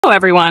Hello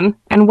everyone,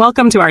 and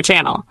welcome to our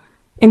channel.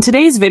 In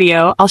today's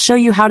video, I'll show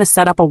you how to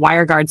set up a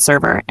WireGuard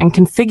server and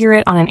configure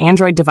it on an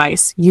Android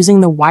device using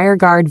the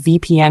WireGuard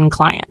VPN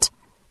client.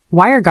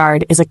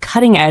 WireGuard is a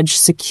cutting-edge,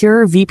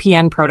 secure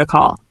VPN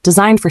protocol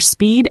designed for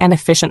speed and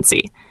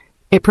efficiency.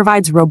 It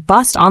provides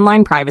robust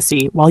online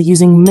privacy while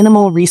using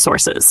minimal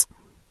resources.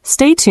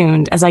 Stay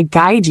tuned as I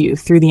guide you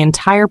through the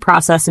entire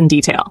process in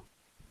detail.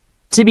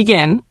 To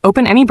begin,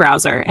 open any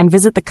browser and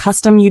visit the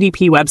custom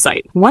UDP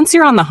website. Once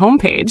you're on the home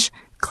page,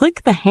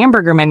 click the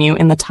hamburger menu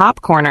in the top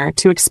corner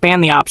to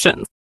expand the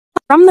options.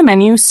 From the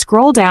menu,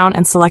 scroll down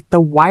and select the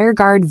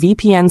WireGuard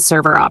VPN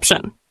server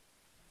option.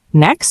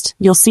 Next,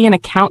 you'll see an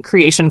account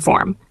creation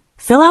form.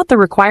 Fill out the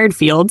required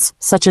fields,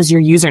 such as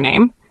your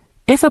username.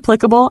 If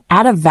applicable,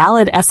 add a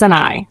valid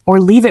SNI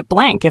or leave it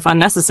blank if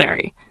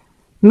unnecessary.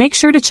 Make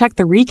sure to check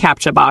the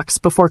reCAPTCHA box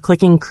before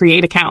clicking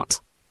Create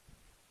Account.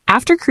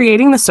 After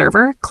creating the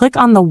server, click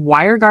on the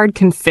WireGuard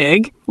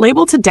config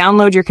label to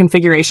download your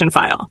configuration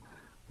file.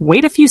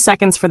 Wait a few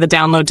seconds for the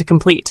download to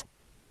complete.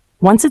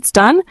 Once it's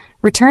done,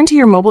 return to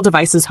your mobile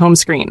device's home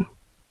screen.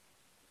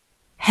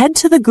 Head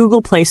to the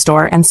Google Play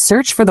Store and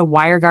search for the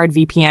WireGuard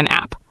VPN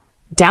app.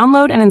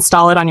 Download and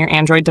install it on your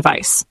Android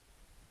device.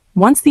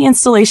 Once the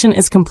installation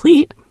is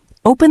complete,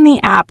 open the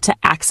app to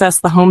access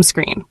the home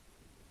screen.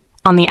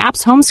 On the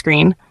app's home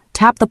screen,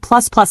 tap the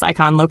plus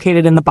icon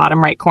located in the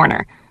bottom right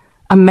corner.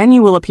 A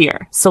menu will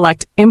appear.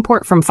 Select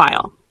Import from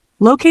File.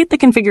 Locate the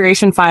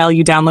configuration file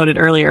you downloaded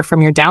earlier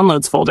from your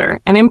Downloads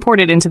folder and import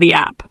it into the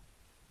app.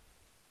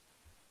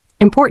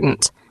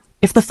 Important: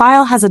 if the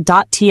file has a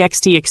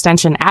 .txt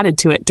extension added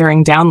to it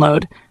during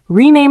download,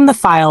 rename the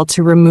file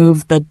to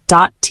remove the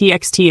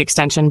 .txt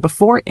extension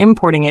before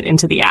importing it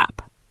into the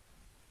app.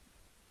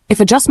 If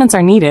adjustments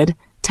are needed,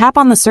 tap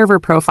on the server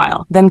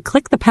profile, then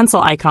click the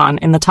pencil icon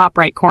in the top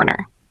right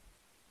corner.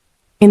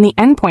 In the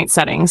endpoint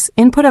settings,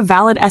 input a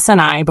valid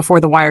SNI before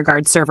the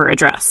WireGuard server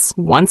address.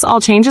 Once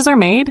all changes are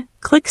made,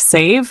 click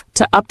Save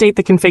to update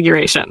the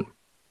configuration.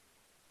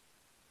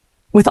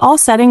 With all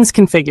settings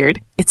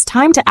configured, it's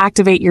time to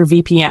activate your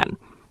VPN.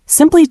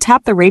 Simply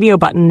tap the radio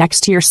button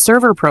next to your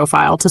server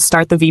profile to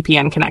start the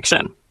VPN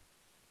connection.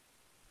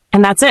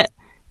 And that's it.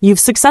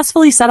 You've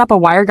successfully set up a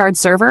WireGuard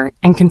server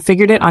and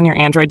configured it on your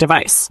Android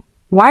device.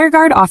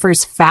 WireGuard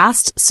offers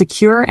fast,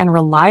 secure, and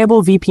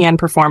reliable VPN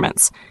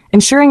performance,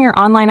 ensuring your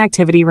online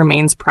activity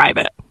remains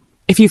private.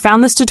 If you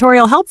found this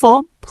tutorial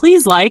helpful,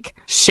 please like,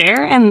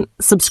 share, and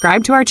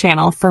subscribe to our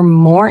channel for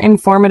more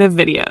informative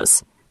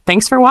videos.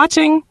 Thanks for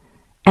watching,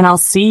 and I'll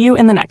see you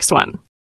in the next one.